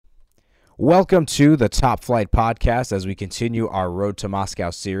Welcome to the Top Flight Podcast as we continue our Road to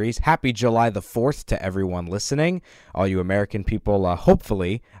Moscow series. Happy July the 4th to everyone listening, all you American people,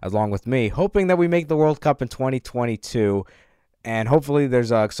 hopefully, along with me, hoping that we make the World Cup in 2022, and hopefully there's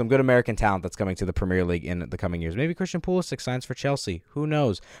some good American talent that's coming to the Premier League in the coming years. Maybe Christian Pulisic signs for Chelsea. Who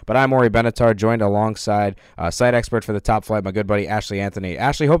knows? But I'm Ori Benatar, joined alongside site expert for the Top Flight, my good buddy Ashley Anthony.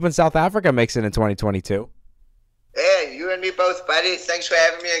 Ashley, hoping South Africa makes it in 2022. Yeah, you and me both, buddy. Thanks for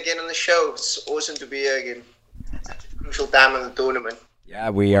having me again on the show. It's awesome to be here again. Such a crucial time in the tournament.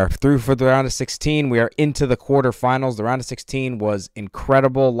 Yeah, we are through for the round of 16. We are into the quarterfinals. The round of 16 was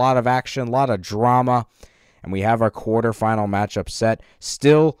incredible. A lot of action, a lot of drama. And we have our quarterfinal matchup set.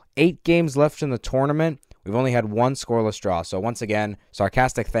 Still 8 games left in the tournament. We've only had one scoreless draw. So once again,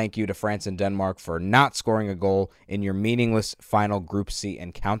 sarcastic thank you to France and Denmark for not scoring a goal in your meaningless final Group C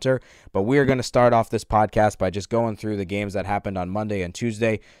encounter. But we are going to start off this podcast by just going through the games that happened on Monday and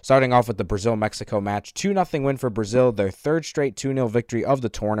Tuesday, starting off with the Brazil-Mexico match. 2-0 win for Brazil, their third straight 2-0 victory of the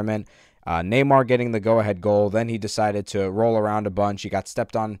tournament. Neymar getting the go-ahead goal. Then he decided to roll around a bunch. He got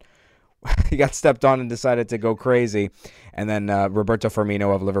stepped on. And decided to go crazy. And then Roberto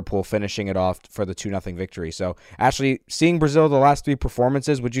Firmino of Liverpool finishing it off for the 2-0 victory. So, Ashley, seeing Brazil the last 3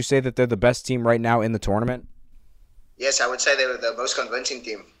 performances, would you say that they're the best team right now in the tournament? Yes, I would say they were the most convincing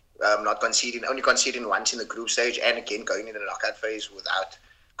team. Only conceding once in the group stage, and again going into the knockout phase without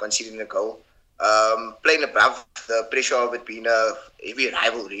conceding a goal. Playing above the pressure of it being a heavy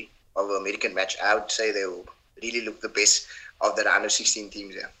rivalry of an American match, I would say they will really look the best of the round of 16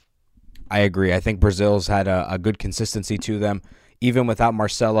 teams here. I agree. I think Brazil's had a good consistency to them, even without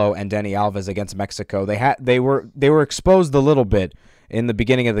Marcelo and Dani Alves against Mexico. They were exposed a little bit in the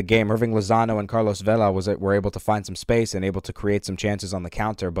beginning of the game. Irving Lozano and Carlos Vela were able to find some space and able to create some chances on the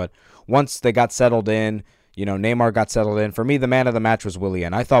counter. But once they got settled in, Neymar got settled in. For me, the man of the match was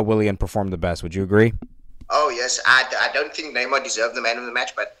Willian. I thought Willian performed the best. Would you agree? Oh, yes. I don't think Neymar deserved the man of the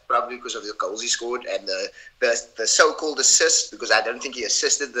match, but probably because of the goals he scored and the so-called assist, because I don't think he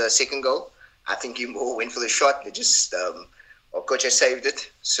assisted the second goal. I think he more went for the shot. They just, Okocha saved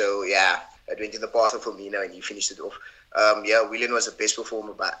it. So, yeah, it went in the path of Firmino and he finished it off. Willian was the best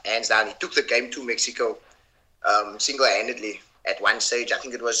performer, but hands down. He took the game to Mexico single-handedly at one stage. I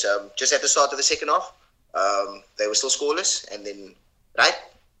think it was just at the start of the second half. They were still scoreless, and then, right?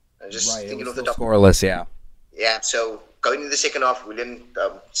 I'm just thinking of the top. Scoreless, yeah. Yeah, so going into the second half, Willian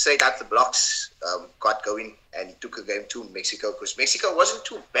straight out the blocks, got going, and he took the game to Mexico, because Mexico wasn't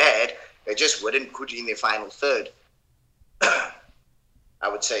too bad. They just weren't good in their final third. I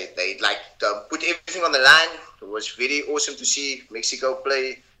would say they put everything on the line. It was very awesome to see Mexico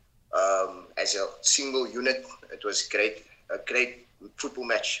play as a single unit. It was a great football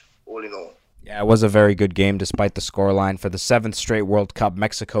match, all in all. Yeah, it was a very good game despite the scoreline. For the 7th straight World Cup,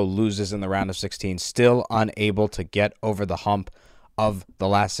 Mexico loses in the round of 16, still unable to get over the hump of the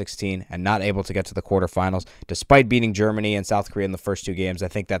last 16 and not able to get to the quarterfinals. Despite beating Germany and South Korea in the first 2 games, I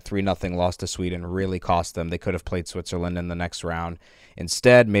think that 3-0 loss to Sweden really cost them. They could have played Switzerland in the next round.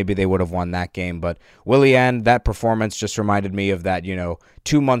 Instead, maybe they would have won that game. But Willian, that performance just reminded me of that,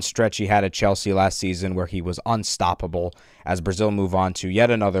 2-month stretch he had at Chelsea last season where he was unstoppable as Brazil move on to yet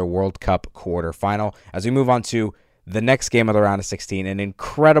another World Cup quarterfinal. As we move on to the next game of the round of 16, an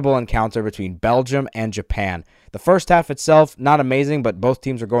incredible encounter between Belgium and Japan. The first half itself, not amazing, but both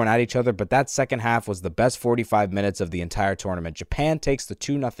teams were going at each other. But that second half was the best 45 minutes of the entire tournament. Japan takes the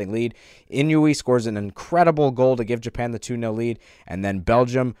 2-0 lead. Inui scores an incredible goal to give Japan the 2-0 lead. And then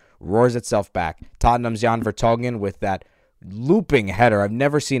Belgium roars itself back. Tottenham's Jan Vertonghen with that looping header. I've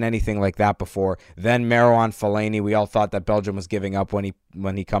never seen anything like that before. Then Marouane Fellaini. We all thought that Belgium was giving up when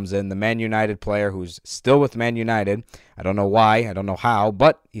he comes in. The Man United player who's still with Man United. I don't know why. I don't know how.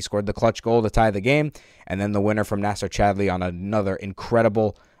 But he scored the clutch goal to tie the game. And then the winner from Nasser Chadli on another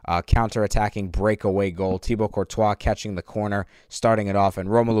incredible counter-attacking breakaway goal. Thibaut Courtois catching the corner, starting it off. And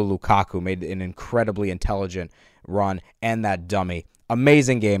Romelu Lukaku made an incredibly intelligent run and that dummy.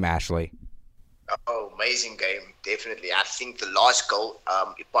 Amazing game, Ashley. Oh, amazing game, definitely. I think the last goal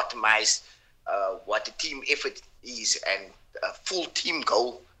epitomized what the team effort is, and a full team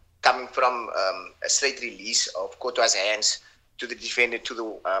goal coming from a straight release of Courtois' hands to the defender to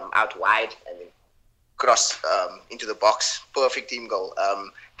the out wide and then cross into the box. Perfect team goal.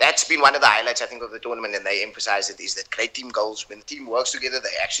 That's been one of the highlights, I think, of the tournament, and they emphasize it, is that great team goals, when the team works together,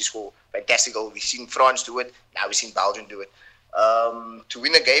 they actually score fantastic goals. We've seen France do it. Now we've seen Belgium do it. To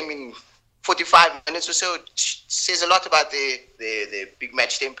win a game in 45 minutes or so says a lot about their big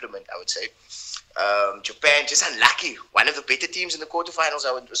match temperament, I would say. Japan, just unlucky. One of the better teams in the quarterfinals,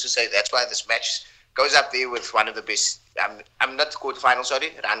 I would also say. That's why this match goes up there with one of the best. I'm not the quarterfinals,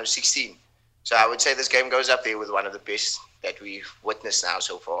 sorry, round of 16. So I would say this game goes up there with one of the best that we've witnessed now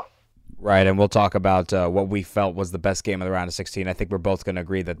so far. Right, and we'll talk about what we felt was the best game of the round of 16. I think we're both going to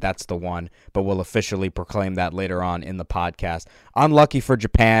agree that that's the one, but we'll officially proclaim that later on in the podcast. Unlucky for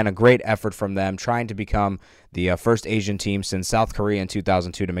Japan, a great effort from them, trying to become the first Asian team since South Korea in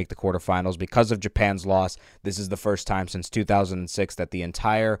 2002 to make the quarterfinals. Because of Japan's loss, this is the first time since 2006 that the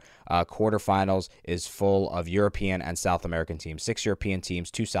entire quarterfinals is full of European and South American teams. 6 European teams,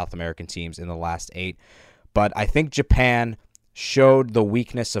 2 South American teams in the last 8. But I think Japan showed the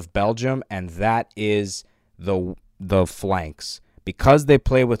weakness of Belgium, and that is the flanks. Because they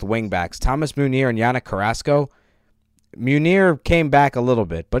play with wingbacks, Thomas Munier and Yannick Carrasco, Munier came back a little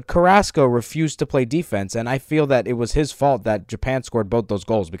bit, but Carrasco refused to play defense, and I feel that it was his fault that Japan scored both those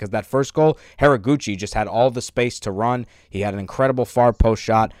goals, because that first goal, Haraguchi just had all the space to run. He had an incredible far post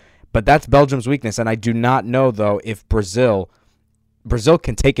shot, but that's Belgium's weakness, and I do not know, though, if Brazil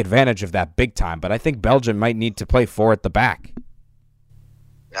can take advantage of that big time, but I think Belgium might need to play 4 at the back.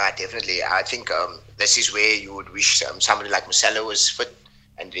 Definitely. I think this is where you would wish somebody like Marcelo was fit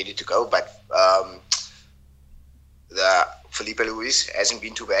and ready to go, but the Felipe Luis hasn't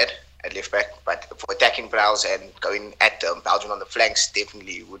been too bad at left back, but for attacking prowls and going at Belgium on the flanks,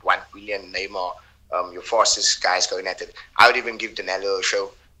 definitely you would want Willian, Neymar, your fastest guys going at it. I would even give Danilo a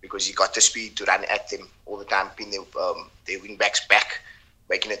show because he got the speed to run at them all the time, pin their wing backs back,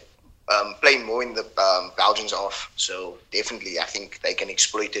 making it playing more in the Belgians off. So definitely, I think they can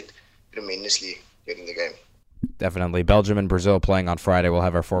exploit it tremendously during the game. Definitely. Belgium and Brazil playing on Friday. We'll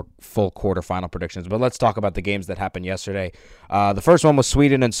have our full quarterfinal predictions. But let's talk about the games that happened yesterday. The first one was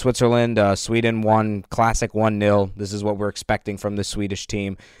Sweden and Switzerland. Sweden won classic 1-0. This is what we're expecting from the Swedish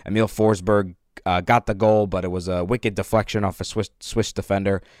team. Emil Forsberg got the goal, but it was a wicked deflection off a Swiss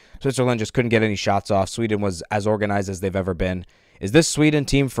defender. Switzerland just couldn't get any shots off. Sweden was as organized as they've ever been. Is this Sweden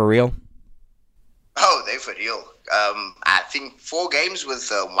team for real? Oh, they're for real. I think 4 games with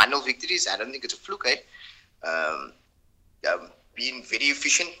 1-0 victories. I don't think it's a fluke, eh? Being very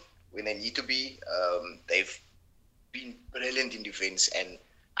efficient when they need to be. They've been brilliant in defense, and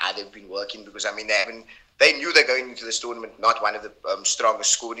they've been working because they knew they're going into this tournament not one of the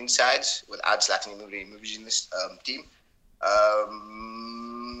strongest scoring sides without Zlatan Ibrahimovic in this team.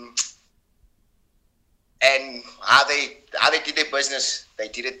 And how they did their business, they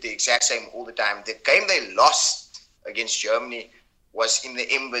did it the exact same all the time. The game they lost against Germany was in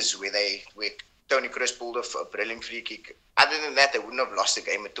the embers where Tony Kroos pulled off a brilliant free kick. Other than that, they wouldn't have lost the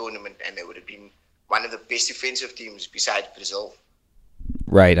game at tournament, and they would have been one of the best defensive teams besides Brazil.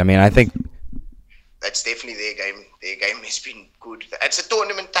 Right. I mean, I think that's definitely their game. Their game has been good. It's a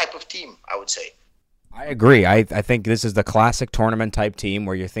tournament type of team, I would say. I agree. I think this is the classic tournament type team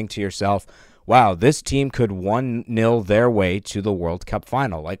where you think to yourself, wow, this team could 1-0 their way to the World Cup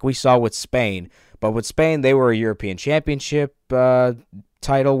final, like we saw with Spain. But with Spain, they were a European Championship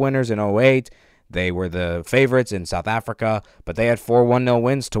title winners in 2008. They were the favorites in South Africa, but they had 4 1-0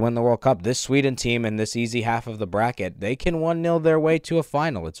 wins to win the World Cup. This Sweden team in this easy half of the bracket, they can 1-0 their way to a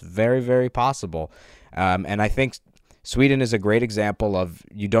final. It's very, very possible. And I think Sweden is a great example of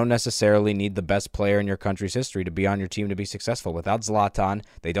you don't necessarily need the best player in your country's history to be on your team to be successful. Without Zlatan,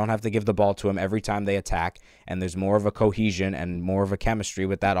 they don't have to give the ball to him every time they attack, and there's more of a cohesion and more of a chemistry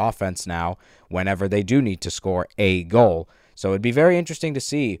with that offense now whenever they do need to score a goal. So it'd be very interesting to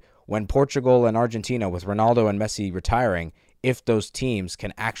see when Portugal and Argentina, with Ronaldo and Messi retiring, if those teams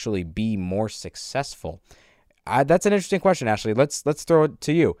can actually be more successful. That's an interesting question, Ashley. Let's throw it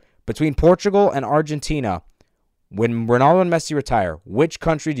to you. Between Portugal and Argentina, when Ronaldo and Messi retire, which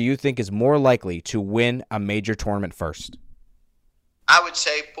country do you think is more likely to win a major tournament first? I would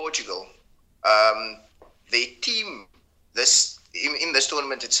say Portugal. The team in this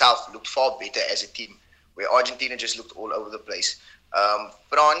tournament itself looked far better as a team, where Argentina just looked all over the place.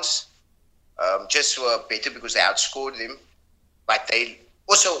 France just were better because they outscored them, but they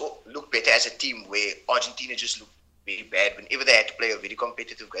also looked better as a team, where Argentina just looked very bad. Whenever they had to play a very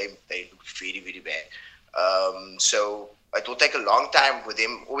competitive game, they looked very, very bad. So it will take a long time with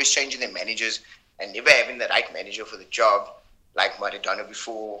them always changing their managers and never having the right manager for the job, like Maradona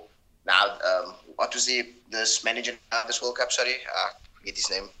before. Now, what was this manager this World Cup? Sorry, forget his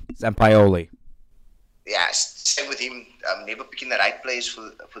name. Sampaoli. Yeah, same with him. Never picking the right players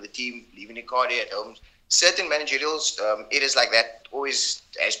for the team, leaving Icardi at home. Certain managerial areas like that always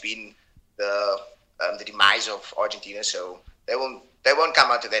has been the demise of Argentina. So they won't come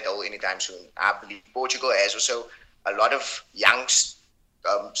out of that hole anytime soon. I believe Portugal has also a lot of young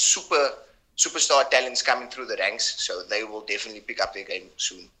superstar talents coming through the ranks, so they will definitely pick up their game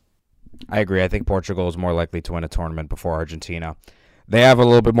soon. I agree. I think Portugal is more likely to win a tournament before Argentina. They have a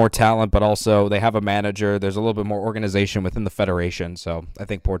little bit more talent, but also they have a manager. There's a little bit more organization within the federation. So I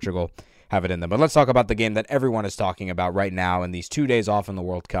think Portugal have it in them. But let's talk about the game that everyone is talking about right now in these 2 days off in the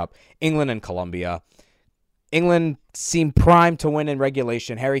World Cup, England and Colombia. England seemed primed to win in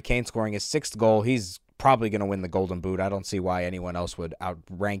regulation. Harry Kane scoring his 6th goal. He's probably going to win the Golden Boot. I don't see why anyone else would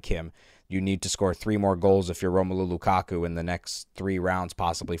outrank him. You need to score 3 more goals if you're Romelu Lukaku in the next 3 rounds,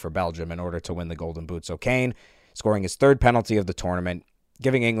 possibly for Belgium, in order to win the Golden Boot. So Kane scoring his 3rd penalty of the tournament,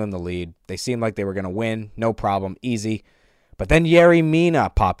 giving England the lead. They seemed like they were going to win, no problem, easy. But then Yerry Mina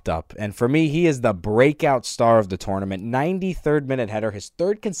popped up, and for me, he is the breakout star of the tournament. 93rd minute header, his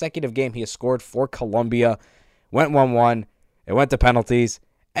 3rd consecutive game he has scored for Colombia. Went 1-1, it went to penalties,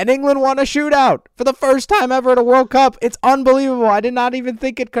 and England won a shootout for the first time ever at a World Cup. It's unbelievable. I did not even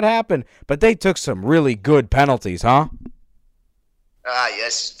think it could happen, but they took some really good penalties, huh?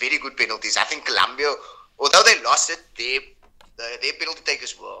 Yes, very good penalties. I think Colombia, although they lost it, their penalty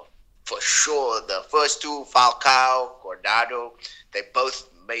takers were, for sure, the first 2, Falcao, Guardado, they both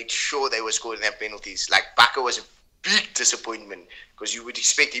made sure they were scoring their penalties. Like, Bakker was a big disappointment because you would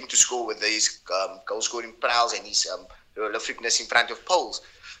expect him to score with his goal-scoring prowess and his prolificness in front of poles.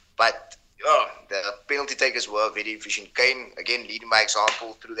 But the penalty takers were very efficient. Kane, again, leading by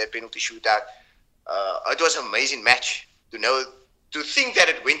example through that penalty shootout. It was an amazing match. To think that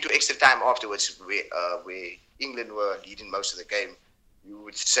it went to extra time afterwards where England were leading most of the game, you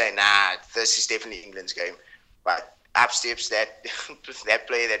would say, nah, this is definitely England's game. But up steps that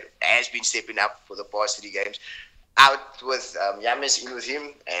player that has been stepping up for the past 3 games. Out with Yamas, in with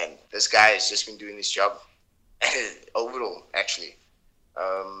him, and this guy has just been doing his job overall, actually.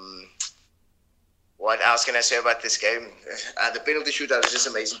 What else can I say about this game? The penalty shootout was just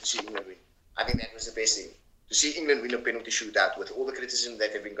amazing to see England win. I think that was the best thing. To see England win a penalty shootout with all the criticism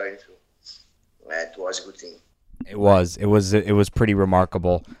that they've been going through, that was a good thing. It was pretty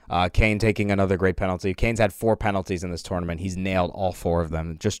remarkable. Kane taking another great penalty. Kane's had 4 penalties in this tournament. He's nailed all 4 of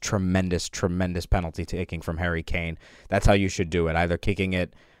them. Just tremendous penalty taking from Harry Kane. That's how you should do it. Either kicking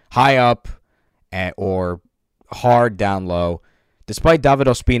it high up or hard down low. Despite David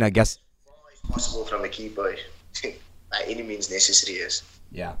Ospina, I guess possible from the keeper by any means necessary. Yes.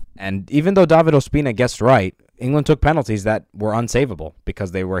 Yeah, and even though David Ospina guessed right, England took penalties that were unsavable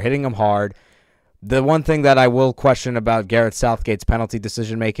because they were hitting them hard. The one thing that I will question about Gareth Southgate's penalty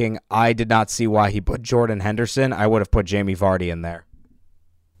decision-making, I did not see why he put Jordan Henderson. I would have put Jamie Vardy in there.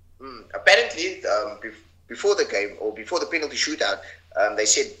 Apparently, before the game, or before the penalty shootout, they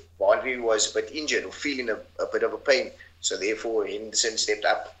said Vardy was a bit injured or feeling a bit of a pain. So therefore, Henderson stepped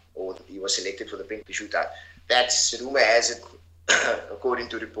up, or he was selected for the penalty shootout. That's, rumor has it, according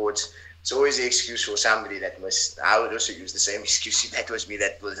to reports. It's always an excuse for somebody that missed. I would also use the same excuse if that was me.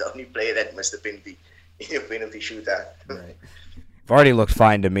 That was the only player that missed the penalty in a penalty shootout. Right. Vardy looked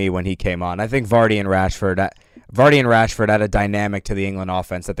fine to me when he came on. I think Vardy and Rashford add a dynamic to the England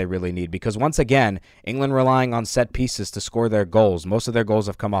offense that they really need because, once again, England relying on set pieces to score their goals. Most of their goals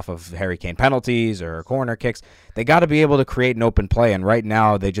have come off of Harry Kane penalties or corner kicks. They got to be able to create an open play, and right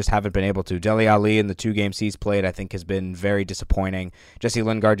now they just haven't been able to. Dele Alli in the 2 games he's played, I think, has been very disappointing. Jesse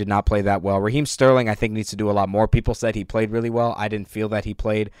Lingard did not play that well. Raheem Sterling, I think, needs to do a lot more. People said he played really well. I didn't feel that he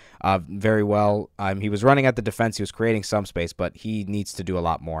played very well. He was running at the defense. He was creating some space, but he needs to do a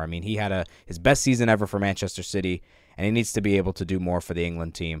lot more. I mean, he had his best season ever for Manchester City, and he needs to be able to do more for the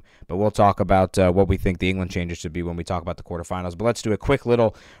England team. But we'll talk about what we think the England changes should be when we talk about the quarterfinals. But let's do a quick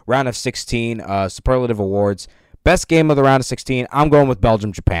little round of 16 superlative awards. Best game of the round of 16, I'm going with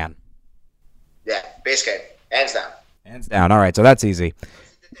Belgium-Japan. Yeah, best game. Hands down. Hands down. All right, so that's easy.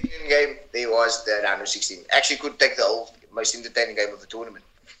 Most entertaining game, there was the round of 16. Actually could take the whole most entertaining game of the tournament.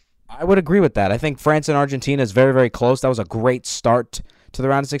 I would agree with that. I think France and Argentina is very, very close. That was a great start to the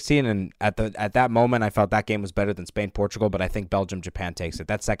round of 16, and at that moment, I felt that game was better than Spain-Portugal, but I think Belgium-Japan takes it.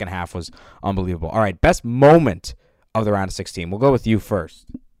 That second half was unbelievable. All right, best moment of the round of 16. We'll go with you first.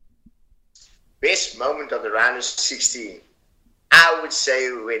 Best moment of the round of 16, I would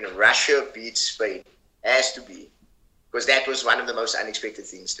say when Russia beat Spain. Has to be. Because that was one of the most unexpected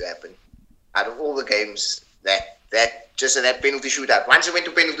things to happen. Out of all the games, that penalty shootout. Once it went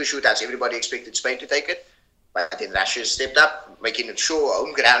to penalty shootouts, everybody expected Spain to take it. But then Russia stepped up, making it sure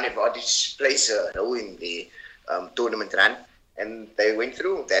home ground advantage plays a role in the tournament run. And they went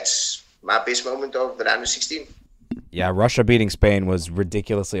through. That's my best moment of the round of 16. Yeah, Russia beating Spain was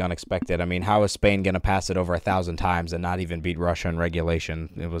ridiculously unexpected. I mean, how is Spain going to pass it over 1,000 times and not even beat Russia in regulation?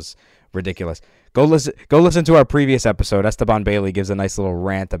 It was ridiculous. Go listen to our previous episode. Esteban Bailey gives a nice little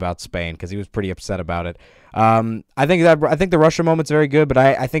rant about Spain because he was pretty upset about it. I think the Russia moment's very good, but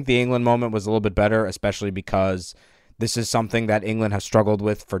I think the England moment was a little bit better, especially because This is something that England has struggled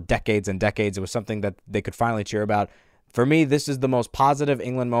with for decades and decades. It was something that they could finally cheer about. For me, this is the most positive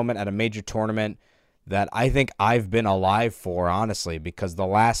England moment at a major tournament that I think I've been alive for, honestly, because the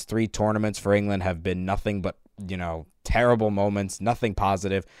last 3 tournaments for England have been nothing but, terrible moments, nothing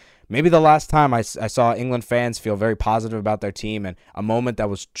positive. Maybe the last time I saw England fans feel very positive about their team and a moment that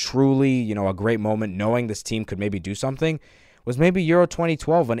was truly, a great moment, knowing this team could maybe do something, was maybe Euro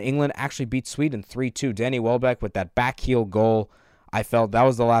 2012 when England actually beat Sweden 3-2. Danny Welbeck with that back heel goal. I felt that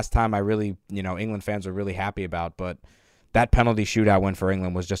was the last time I really, England fans were really happy about. But that penalty shootout win for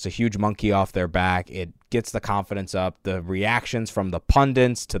England was just a huge monkey off their back. It gets the confidence up. The reactions from the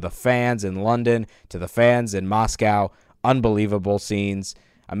pundits to the fans in London to the fans in Moscow, unbelievable scenes.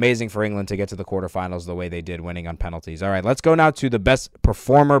 Amazing for England to get to the quarterfinals the way they did, winning on penalties. All right, let's go now to the best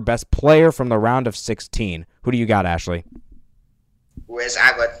performer, best player from the round of 16. Who do you got, Ashley? Who has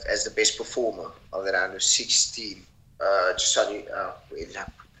I got as the best performer of the round of 16? Where did I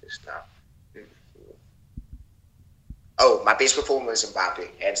put this now? Oh, my best performer is Mbappe,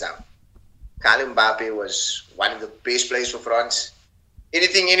 hands down. Kylian Mbappe was one of the best players for France.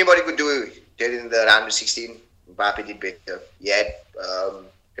 Anything anybody could do during the round of 16, Mbappe did better. He had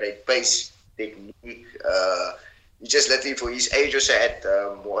great pace, technique. He just literally for his age also had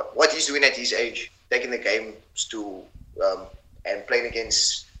what he's doing at his age, taking the games to and playing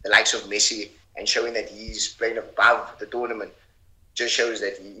against the likes of Messi and showing that he's playing above the tournament just shows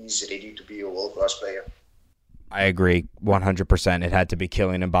that he is ready to be a world-class player. I agree 100%. It had to be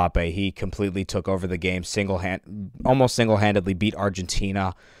Kylian Mbappe. He completely took over the game, almost single-handedly beat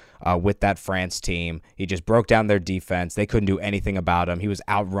Argentina with that France team. He just broke down their defense. They couldn't do anything about him. He was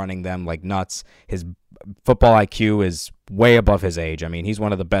outrunning them like nuts. His football IQ is way above his age. I mean, he's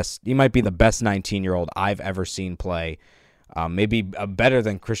one of the best. He might be the best 19-year-old I've ever seen play. Maybe better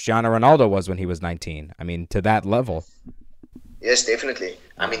than Cristiano Ronaldo was when he was 19. I mean, to that level. Yes, definitely.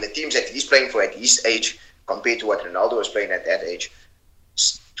 I mean, the teams that he's playing for at his age compared to what Ronaldo was playing at that age,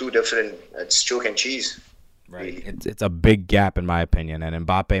 it's two different. It's chalk and cheese. Right. Really. It's a big gap, in my opinion. And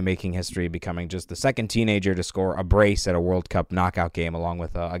Mbappe making history, becoming just the second teenager to score a brace at a World Cup knockout game, along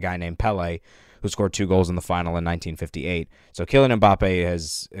with a guy named Pelé, who scored 2 goals in the final in 1958. So Kylian Mbappe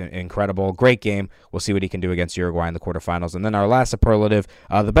is incredible. Great game. We'll see what he can do against Uruguay in the quarterfinals. And then our last superlative,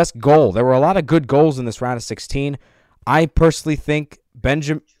 the best goal. There were a lot of good goals in this round of 16. I personally think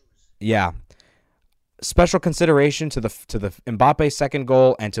Benjamin... Yeah. Special consideration to the Mbappe second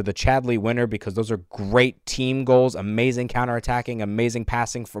goal and to the Chadley winner, because those are great team goals, amazing counterattacking, amazing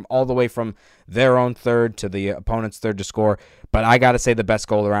passing from all the way from their own third to the opponent's third to score. But I got to say the best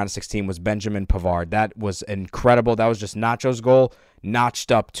goal around 16 was Benjamin Pavard. That was incredible. That was just Nacho's goal,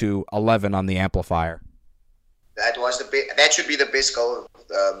 notched up to 11 on the amplifier. That was that should be the best goal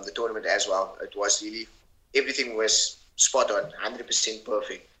of the tournament as well. It was really, everything was spot on, 100%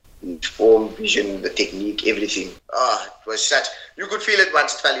 perfect. Form, vision, the technique, everything. It was such. You could feel it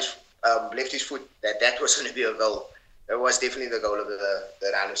once Tvallis left his foot that was going to be a goal. It was definitely the goal of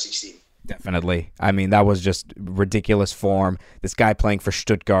the round of 16. Definitely. I mean, that was just ridiculous form. This guy playing for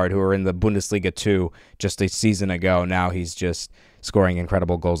Stuttgart, who were in the Bundesliga 2 just a season ago. Now he's just scoring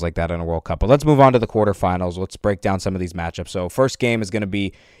incredible goals like that in a World Cup. But let's move on to the quarterfinals. Let's break down some of these matchups. So first game is going to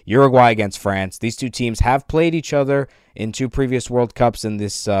be Uruguay against France. These two teams have played each other in 2 previous World Cups in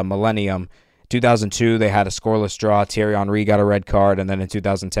this millennium. 2002, they had a scoreless draw. Thierry Henry got a red card. And then in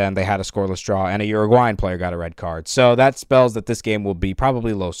 2010, they had a scoreless draw, and a Uruguayan player got a red card. So that spells that this game will be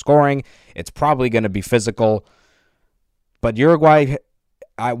probably low scoring. It's probably going to be physical. But Uruguay,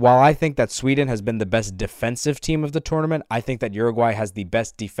 while I think that Sweden has been the best defensive team of the tournament, I think that Uruguay has the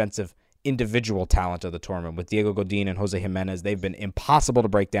best defensive individual talent of the tournament. With Diego Godin and Jose Jimenez, they've been impossible to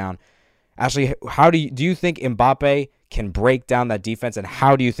break down. Ashley, how do you think Mbappe can break down that defense, and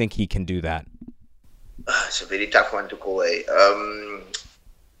how do you think he can do that? It's a very tough one to call.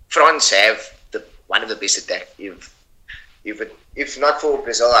 France have one of the best attack. If not for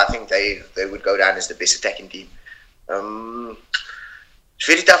Brazil, I think they would go down as the best attacking team. It's a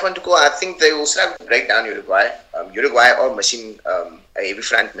very tough one to call. I think they will struggle to break down Uruguay. Uruguay are missing a heavy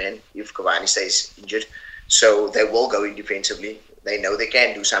front man if Cavani stays injured, so they will go in defensively. They know they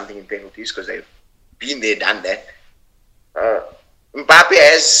can do something in penalties because they've been there, done that. Mbappe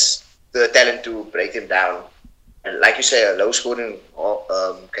has the talent to break them down. And like you say, a low-scoring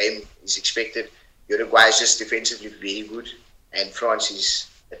game is expected. Uruguay is just defensively very good, and France is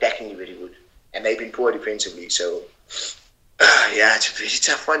attackingly very good. And they've been poor defensively, so yeah, it's a very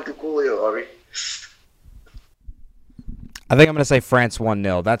tough one to call here, Ori. I think I'm going to say France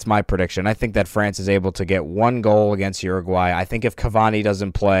 1-0. That's my prediction. I think that France is able to get 1 goal against Uruguay. I think if Cavani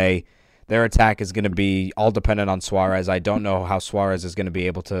doesn't play, their attack is going to be all dependent on Suarez. I don't know how Suarez is going to be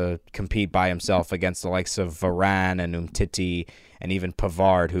able to compete by himself against the likes of Varane and Umtiti and even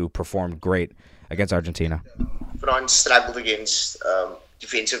Pavard, who performed great against Argentina. France struggled against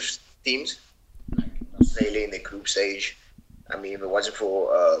defensive teams, like Australia in the group stage. I mean, if it wasn't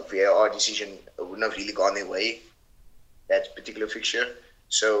for VAR decision, it wouldn't have really gone their way, that particular fixture.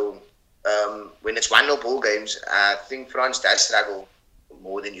 So when it's 1-0 ball games, I think France does struggle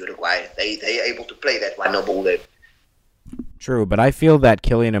more than Uruguay. They're able to play that 1-0 ball game. True, but I feel that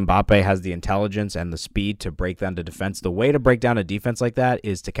Kylian Mbappe has the intelligence and the speed to break down the defense. The way to break down a defense like that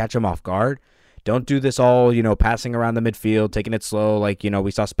is to catch them off guard. Don't do this all, passing around the midfield, taking it slow like,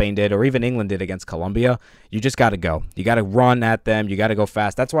 we saw Spain did or even England did against Colombia. You just got to go. You got to run at them. You got to go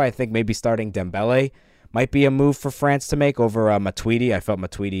fast. That's why I think maybe starting Dembele might be a move for France to make over Matuidi. I felt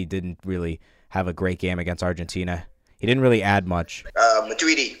Matuidi didn't really have a great game against Argentina. He didn't really add much.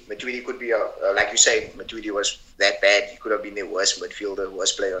 Matuidi could be, like you say, Matuidi was that bad. He could have been the worst midfielder,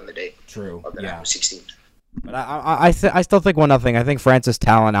 worst player on the day. True. Of the yeah. 16. But I still think 1-0. I think France's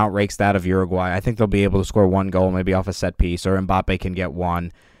talent outrakes that of Uruguay. I think they'll be able to score one goal, maybe off a set piece, or Mbappe can get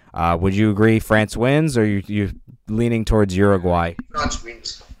one. Would you agree France wins, or you leaning towards Uruguay? France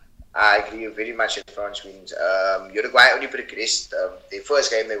wins. I agree very much that France wins. Uruguay only progressed. Their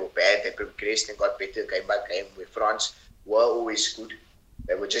first game they were bad. They progressed and got better game by game. Where France were always good.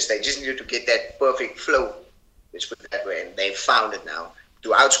 They just needed to get that perfect flow. Let's put it that way, and they found it now. To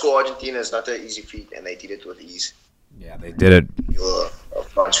outscore Argentina is not an easy feat, and they did it with ease. Yeah, they did it. A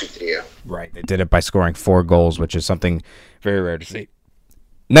France victory. Right, they did it by scoring 4 goals, which is something very rare to see.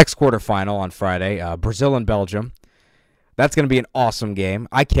 Next quarterfinal on Friday, Brazil and Belgium. That's going to be an awesome game.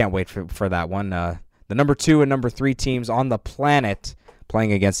 I can't wait for that one. The number 2 and number 3 teams on the planet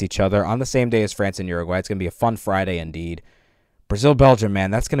playing against each other on the same day as France and Uruguay. It's going to be a fun Friday indeed. Brazil-Belgium,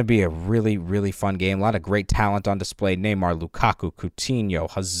 man, that's going to be a really, really fun game. A lot of great talent on display. Neymar, Lukaku, Coutinho,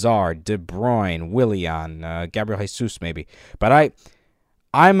 Hazard, De Bruyne, Willian, Gabriel Jesus maybe. But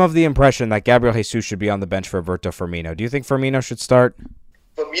I'm of the impression that Gabriel Jesus should be on the bench for Roberto Firmino. Do you think Firmino should start?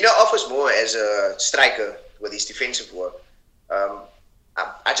 Firmino offers more as a striker with his defensive work.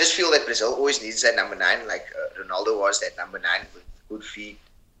 I just feel that Brazil always needs that number 9, like Ronaldo was that number 9 with good feet,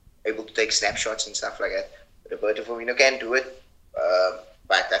 able to take snapshots and stuff like that. Roberto Firmino can do it.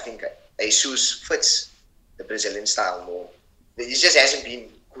 But I think Jesus fits the Brazilian style more. He just hasn't been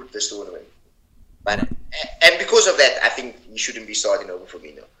good this tournament. And because of that, I think he shouldn't be starting over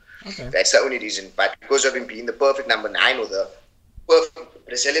Firmino. Okay. That's the only reason. But because of him being the perfect number 9 or the perfect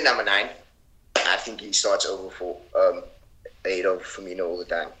Brazilian number 9, I think he starts over for ahead of Firmino all the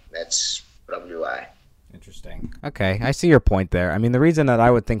time. That's probably why. Interesting. Okay, I see your point there. I mean, the reason that I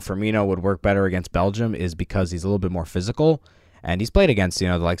would think Firmino would work better against Belgium is because he's a little bit more physical. And he's played against,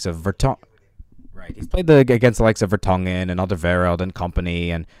 the likes of Vertonghen. Right. He's played against the likes of Vertonghen and Alderweireld and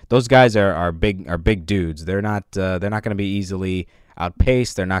company, and those guys are big dudes. They're not going to be easily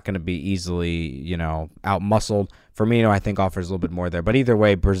outpaced. They're not going to be easily, outmuscled. Firmino, I think, offers a little bit more there. But either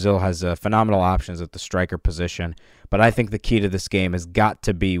way, Brazil has phenomenal options at the striker position. But I think the key to this game has got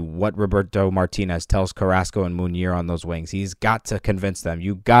to be what Roberto Martinez tells Carrasco and Munir on those wings. He's got to convince them.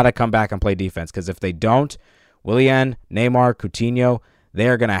 You got to come back and play defense, because if they don't, Willian, Neymar, Coutinho,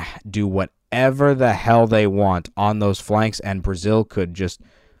 they're going to do whatever the hell they want on those flanks, and Brazil could just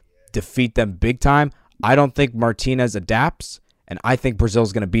defeat them big time. I don't think Martinez adapts, and I think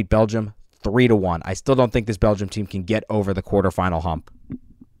Brazil's going to beat Belgium 3-1. I still don't think this Belgium team can get over the quarterfinal hump.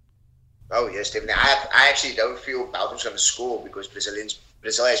 Oh, yes, definitely. I actually don't feel Belgium's going to score because Brazil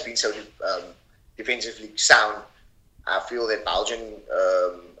has been so defensively sound. I feel that Belgium,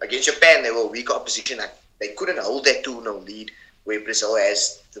 against Japan, they were a weak opposition. They couldn't hold that 2-0 lead where Brazil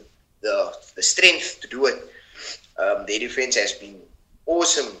has the strength to do it. Their defense has been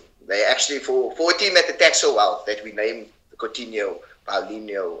awesome. They actually, for a team that attacks so well, that we named Coutinho,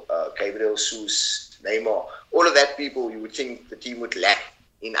 Paulinho, Gabriel Jesus, Neymar, all of that people, you would think the team would lack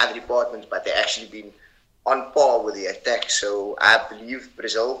in other departments, but they've actually been on par with the attack. So I believe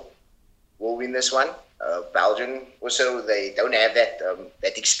Brazil will win this one. Belgium also, they don't have that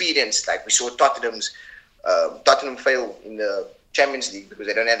experience. Like we saw Tottenham fail in the Champions League because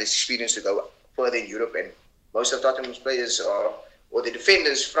they don't have the experience to go further in Europe, and most of Tottenham's players or the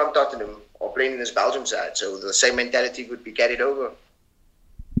defenders from Tottenham are playing in this Belgium side, so the same mentality would be carried over.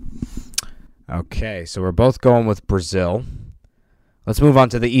 Okay, so we're both going with Brazil. Let's move on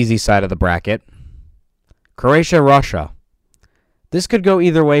to the easy side of the bracket. Croatia, Russia. This could go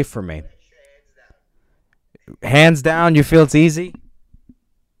either way for me. Hands down, you feel it's easy?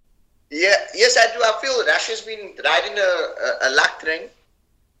 Yeah, yes, I do. I feel Russia's been riding a luck train.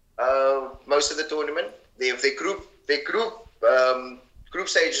 most of the tournament. Group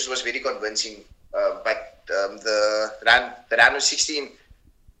stages was very convincing, but the round of 16,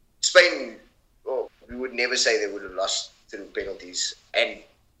 Spain, we would never say they would have lost through penalties. And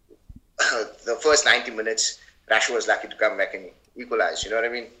the first 90 minutes, Russia was lucky to come back and equalize. You know what I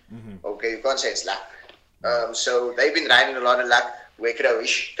mean? Mm-hmm. Okay, you can't say it's luck. So they've been riding a lot of luck. Where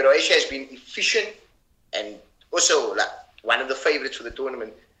Croatia has been efficient and also like one of the favorites for the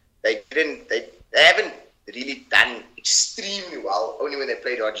tournament. They haven't really done extremely well. Only when they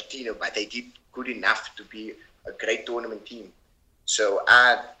played Argentina, but they did good enough to be a great tournament team. So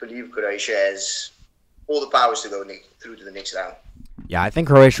I believe Croatia has all the powers to go through to the next round. Yeah, I think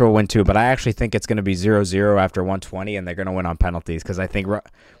Croatia will win too, but I actually think it's going to be 0-0 after 120, and they're going to win on penalties because I think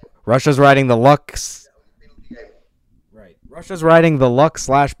Russia's riding the luck. Right, Russia's riding the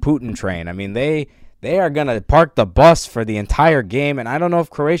luck/Putin train. I mean, they are going to park the bus for the entire game, and I don't know if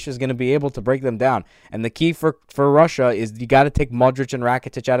Croatia is going to be able to break them down. And the key for Russia is you got to take Modric and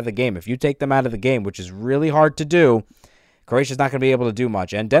Rakitic out of the game. If you take them out of the game, which is really hard to do, Croatia's not going to be able to do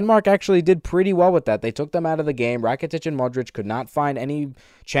much. And Denmark actually did pretty well with that. They took them out of the game. Rakitic and Modric could not find any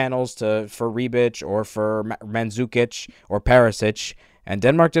channels for Rebic or for Mandzukic or Perisic. And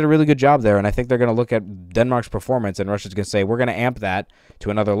Denmark did a really good job there. And I think they're going to look at Denmark's performance, and Russia's going to say, we're going to amp that to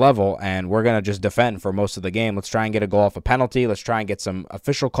another level, and we're going to just defend for most of the game. Let's try and get a goal off a penalty. Let's try and get some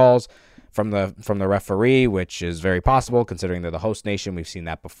official calls from the referee, which is very possible considering they're the host nation. We've seen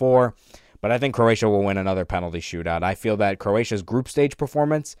that before. But I think Croatia will win another penalty shootout. I feel that Croatia's group stage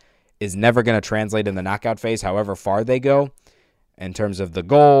performance is never going to translate in the knockout phase, however far they go. In terms of the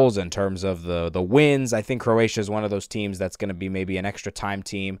goals, in terms of the wins, I think Croatia is one of those teams that's going to be maybe an extra time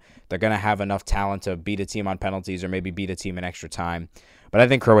team. They're going to have enough talent to beat a team on penalties or maybe beat a team in extra time. But I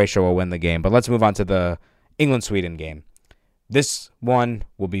think Croatia will win the game. But let's move on to the England-Sweden game. This one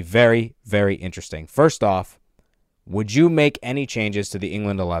will be very, very interesting. First off, would you make any changes to the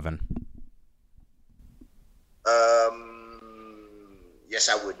England 11? Yes,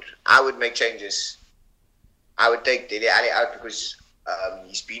 I would. I would make changes. I would take Dele Alli out because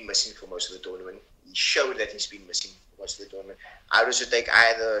he's been missing for most of the tournament. He showed that he's been missing for most of the tournament. I would also take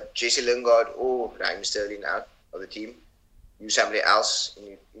either Jesse Lingard or Raheem Sterling out of the team. Use somebody else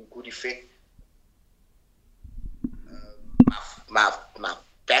in good effect. My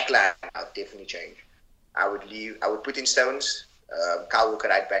backline, I would definitely change. I would put in Stones, Kyle Walker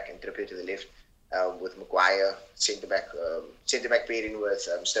right back, and Trippier to the left. With Maguire centre back pairing with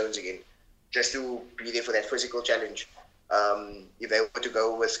Stones again, just to be there for that physical challenge. If they were to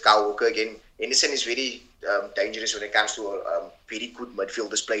go with Kyle Walker again, Henderson is very dangerous when it comes to a very good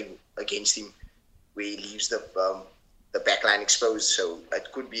midfielders playing against him, where he leaves the back line exposed. So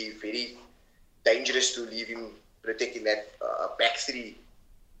it could be very dangerous to leave him protecting that back three,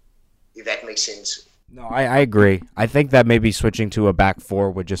 if that makes sense. No, I agree. I think that maybe switching to a back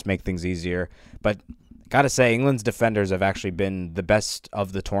four would just make things easier. But gotta say, England's defenders have actually been the best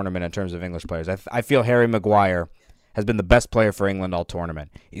of the tournament in terms of English players. I feel Harry Maguire has been the best player for England all tournament.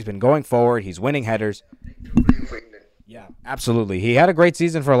 He's been going forward. He's winning headers. Yeah, absolutely. He had a great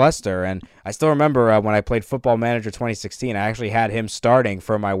season for Leicester, and I still remember when I played Football Manager 2016, I actually had him starting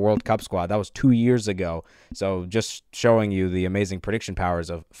for my World Cup squad. That was 2 years ago. So just showing you the amazing prediction powers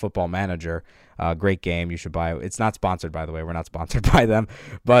of Football Manager. Great game. You should buy it. It's not sponsored, by the way. We're not sponsored by them.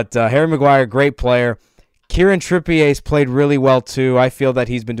 But Harry Maguire, great player. Kieran Trippier's played really well, too. I feel that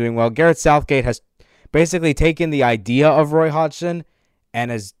he's been doing well. Gareth Southgate has basically taken the idea of Roy Hodgson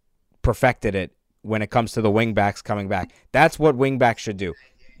and has perfected it when it comes to the wingbacks coming back. That's what wingbacks should do.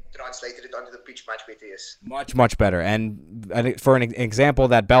 Translated it onto the pitch much better, yes. Much better. And for an example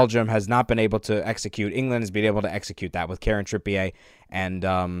that Belgium has not been able to execute, England has been able to execute that with Kieran Trippier and,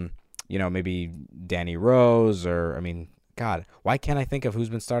 maybe Danny Rose God, why can't I think of who's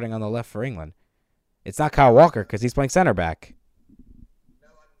been starting on the left for England? It's not Kyle Walker because he's playing center back. No,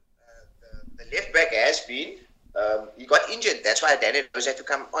 the left back has been. He got injured. That's why Danny Rose had to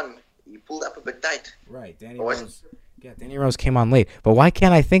come on. He pulled up a bit tight. Right, Danny Rose. Yeah, Danny Rose came on late. But why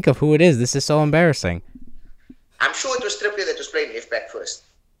can't I think of who it is? This is so embarrassing. I'm sure it was Trippier that was playing left back first.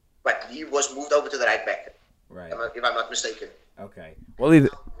 But he was moved over to the right back. Right. If I'm not mistaken. Okay. Well,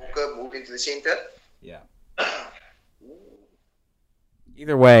 Walker moved into the center. Yeah.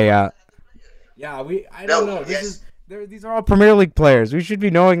 Either way, I don't know. These are all Premier League players. We should be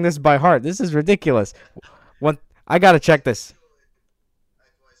knowing this by heart. This is ridiculous. I got to check this.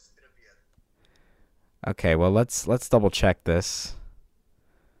 Okay, well, let's double check this.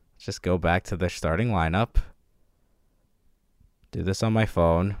 Let's just go back to the starting lineup. Do this on my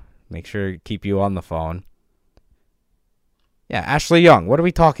phone. Make sure to keep you on the phone. Yeah, Ashley Young. What are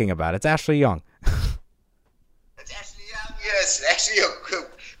we talking about? It's Ashley Young. It's Ashley Young, yes. Ashley Young,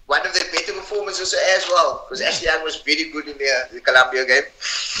 one of the better performances as well, because Ashley Young was very good in the Colombia game.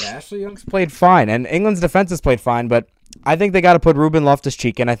 Yeah, Ashley Young's played fine, and England's defense has played fine, but I think they got to put Ruben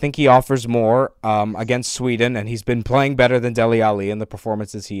Loftus-Cheek in. I think he offers more against Sweden, and he's been playing better than Dele Alli in the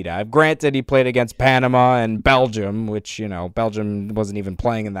performances he'd have. Granted, he played against Panama and Belgium, which, Belgium wasn't even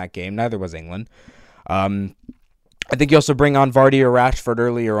playing in that game. Neither was England. I think you also bring on Vardy or Rashford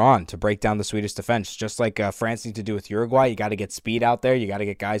earlier on to break down the Swedish defense, just like France needs to do with Uruguay. You got to get speed out there. You got to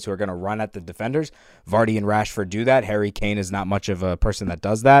get guys who are going to run at the defenders. Vardy and Rashford do that. Harry Kane is not much of a person that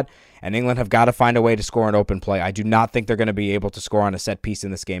does that. And England have got to find a way to score an open play. I do not think they're going to be able to score on a set piece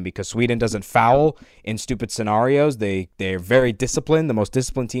in this game because Sweden doesn't foul in stupid scenarios. They're very disciplined, the most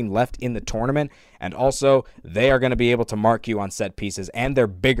disciplined team left in the tournament. And also, they are going to be able to mark you on set pieces, and they're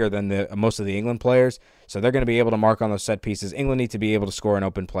bigger than most of the England players. So they're going to be able to mark on those set pieces. England need to be able to score an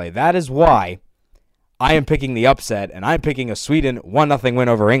open play. That is why I am picking the upset, and I'm picking a Sweden 1-0 win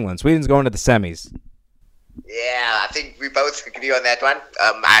over England. Sweden's going to the semis. Yeah, I think we both agree on that one.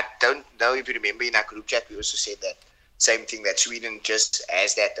 I don't know if you remember in our group chat, we also said that same thing, that Sweden just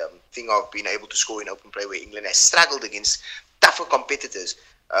has that thing of being able to score in open play where England has struggled against tougher competitors.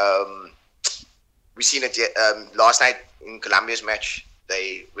 We seen it last night in Colombia's match.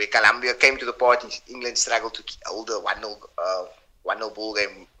 Where Colombia came to the party, England struggled to hold a 1-0 ball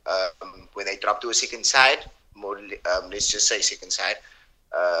game when they dropped to a second side. Let's just say second side.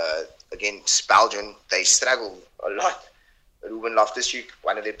 Against Belgium, they struggled a lot. Ruben Loftus-Cheek,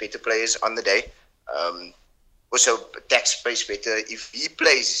 one of their better players on the day, also attack space better. If he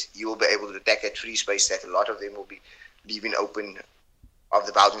plays, he will be able to attack that free space that a lot of them will be leaving open of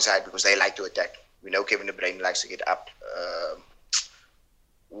the Belgian side because they like to attack. We know Kevin De Bruyne likes to get up.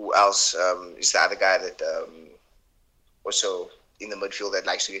 Who else is the other guy that also in the midfield that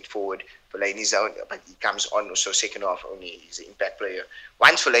likes to get forward? Fellaini's out, but he comes on also second half only. He's an impact player.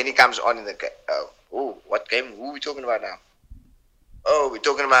 Once Fellaini comes on in the what game? Who are we talking about now? Oh, we're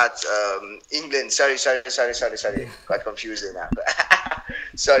talking about England. Sorry. Got confused there now.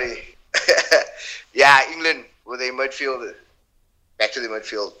 Sorry. Yeah, England with their midfield. Back to the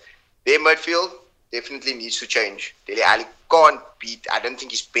midfield. Their midfield definitely needs to change. Dele Alli can't beat. I don't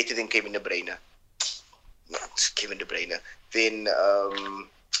think he's better than Kevin De Bruyne. Not Kevin De Bruyne. Then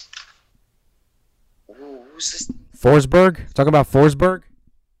who's this? Forsberg? Talking about Forsberg?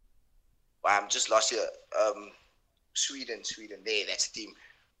 Well, I'm just lost here. Sweden. There, that's the team.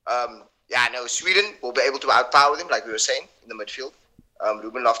 Yeah, no, Sweden will be able to outpower them, like we were saying, in the midfield.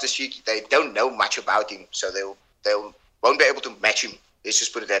 Ruben Loftus-Cheek, they don't know much about him, so they won't be able to match him. Let's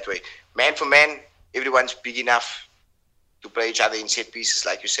just put it that way. Man for man, everyone's big enough to play each other in set pieces,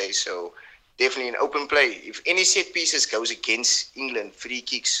 like you say. So definitely an open play. If any set pieces goes against England, free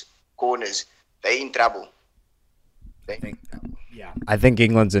kicks, corners, they're in trouble. I think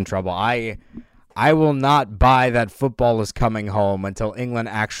England's in trouble. I will not buy that football is coming home until England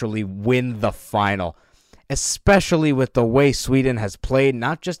actually win the final, especially with the way Sweden has played,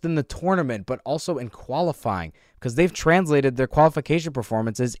 not just in the tournament, but also in qualifying, because they've translated their qualification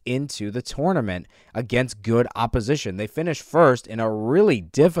performances into the tournament against good opposition. They finished first in a really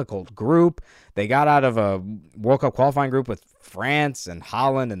difficult group. They got out of a World Cup qualifying group with France and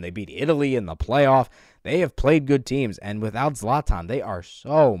Holland, and they beat Italy in the playoff. They have played good teams, and without Zlatan, they are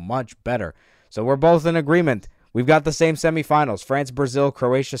so much better. So we're both in agreement. We've got the same semifinals, France, Brazil,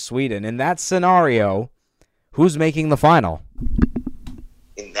 Croatia, Sweden. In that scenario, who's making the final?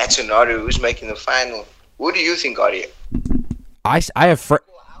 In that scenario, who's making the final? Who do you think, Ari? I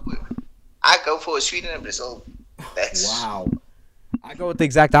go for Sweden and Brazil. Wow. I go with the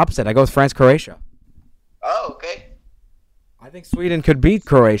exact opposite. I go with France, Croatia. Oh, okay. I think Sweden could beat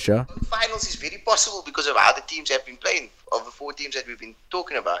Croatia. Finals is very possible because of how the teams have been playing, of the four teams that we've been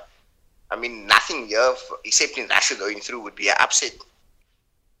talking about. I mean, nothing here, except in Russia going through, would be an upset.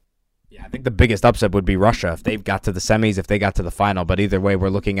 Yeah, I think the biggest upset would be Russia if they've got to the semis, if they got to the final. But either way, we're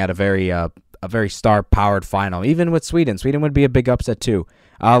looking at a very star-powered final. Even with Sweden, Sweden would be a big upset too.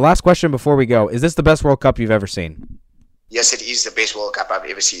 Last question before we go: is this the best World Cup you've ever seen? Yes, it is the best World Cup I've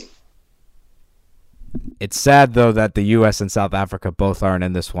ever seen. It's sad though that the U.S. and South Africa both aren't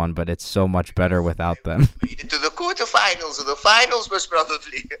in this one, but it's so much better without them. Made it to the quarterfinals, or the finals, most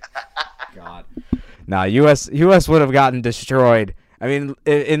probably. God, nah, U.S. would have gotten destroyed. I mean,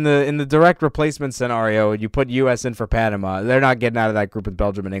 in the direct replacement scenario, you put U.S. in for Panama. They're not getting out of that group with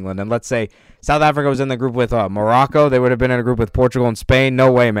Belgium and England. And let's say South Africa was in the group with Morocco. They would have been in a group with Portugal and Spain.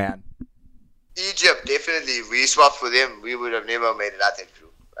 No way, man. Egypt, definitely. We swapped for them. We would have never made it out that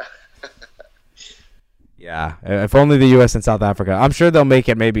group. Yeah, if only the U.S. and South Africa. I'm sure they'll make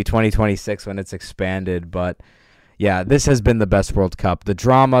it maybe 2026 when it's expanded, but yeah, this has been the best World Cup. The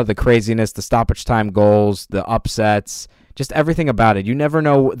drama, the craziness, the stoppage time goals, the upsets, just everything about it. You never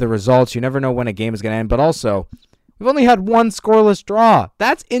know the results. You never know when a game is going to end, but also, we've only had one scoreless draw.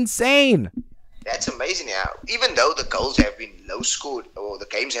 That's insane. That's amazing. Yeah, even though the goals have been low scored, or the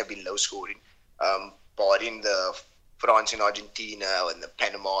games have been low scoring, barring the France and Argentina and the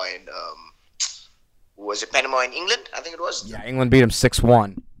Panama and was it Panama and England? I think it was. Yeah, England beat them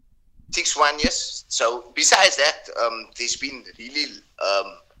 6-1. 6-1, yes. So besides that, there's been really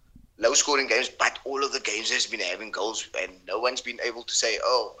low scoring games, but all of the games has been having goals, and no one's been able to say,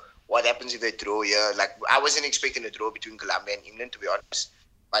 oh, what happens if they draw here? Like, I wasn't expecting a draw between Colombia and England, to be honest,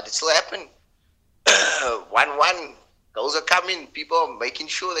 but it still happened. 1-1, goals are coming, people are making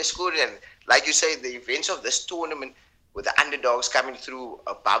sure they score, and like you say, the events of this tournament with the underdogs coming through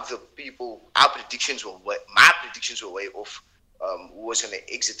above the people, my predictions were way off. Who was going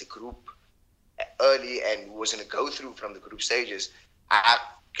to exit the group early and who was going to go through from the group stages. I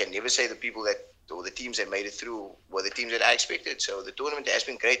can never say the people that, or the teams that made it through were the teams that I expected. So the tournament has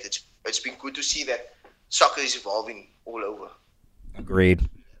been great. It's been good to see that soccer is evolving all over. Agreed.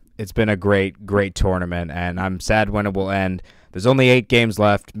 It's been a great tournament, and I'm sad when it will end. There's only 8 games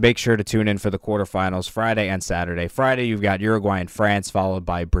left. Make sure to tune in for the quarterfinals Friday and Saturday. Friday, you've got Uruguay and France, followed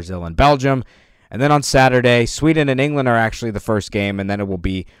by Brazil and Belgium. And then on Saturday, Sweden and England are actually the first game, and then it will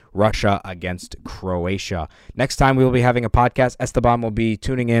be Russia against Croatia. Next time we will be having a podcast. Esteban will be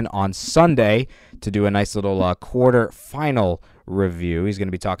tuning in on Sunday to do a nice little quarterfinal review. He's going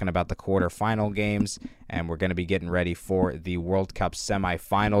to be talking about the quarterfinal games, and we're going to be getting ready for the World Cup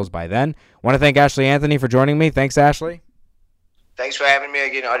semifinals by then. Want to thank Ashley Anthony for joining me. Thanks, Ashley. Thanks for having me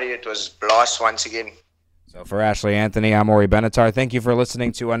again, Adi. It was a blast once again. So for Ashley Anthony, I'm Ori Benatar. Thank you for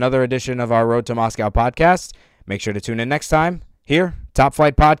listening to another edition of our Road to Moscow podcast. Make sure to tune in next time here, Top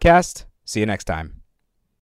Flight Podcast. See you next time.